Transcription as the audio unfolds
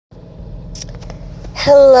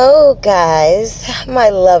Hello, guys, my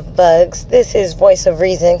love bugs. This is Voice of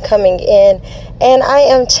Reason coming in, and I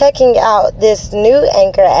am checking out this new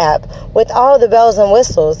Anchor app with all the bells and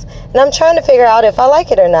whistles, and I'm trying to figure out if I like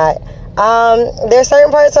it or not. There's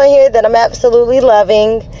certain parts on here that I'm absolutely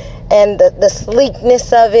loving, and the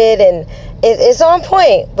sleekness of it, and it's on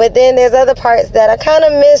point, but then there's other parts that I kind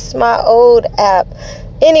of miss my old app.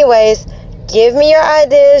 Anyways, give me your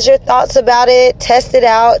ideas, your thoughts about it. Test it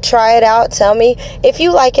out. Try it out. Tell me if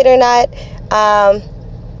you like it or not.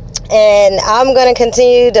 And I'm going to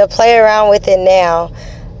continue to play around with it now.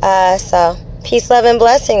 So, peace, love, and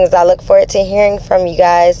blessings. I look forward to hearing from you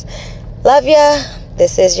guys. Love ya.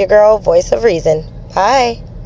 This is your girl, Voice of Reason. Bye.